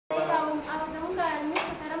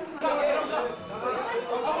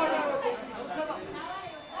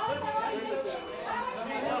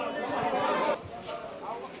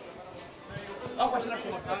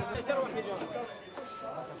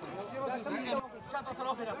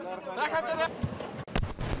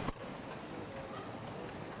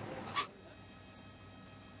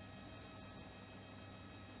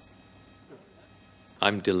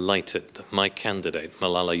I'm delighted that my candidate,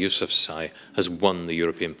 Malala Yousafzai, has won the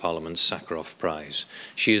European Parliament Sakharov Prize.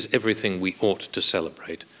 She is everything we ought to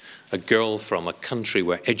celebrate. A girl from a country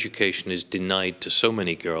where education is denied to so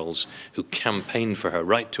many girls, who campaigned for her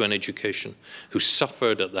right to an education, who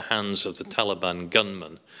suffered at the hands of the Taliban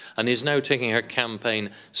gunmen, and is now taking her campaign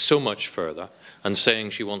so much further and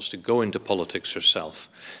saying she wants to go into politics herself.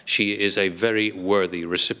 She is a very worthy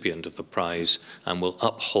recipient of the prize and will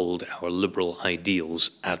uphold our liberal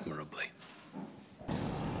ideals admirably.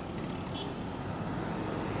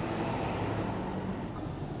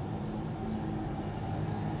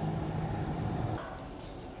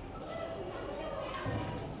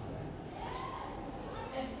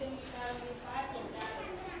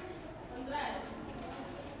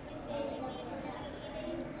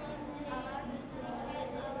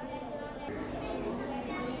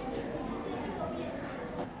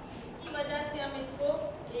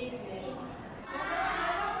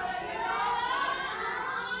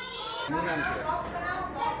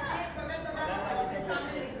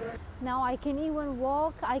 Now I can even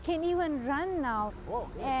walk, I can even run now. Oh,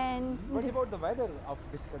 great. And what about the weather of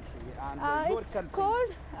this country and your it's country? cold.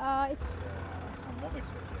 It's Some moments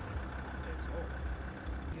were there.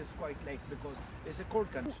 It's quite late because it's a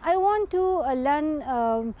cold country. I want to learn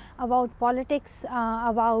about politics,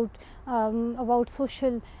 about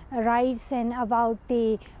social rights and about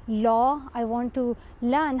the law. I want to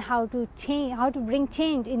learn how to change, how to bring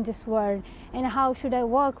change in this world, and how should I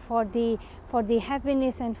work for the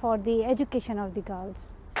happiness and for the education of the girls.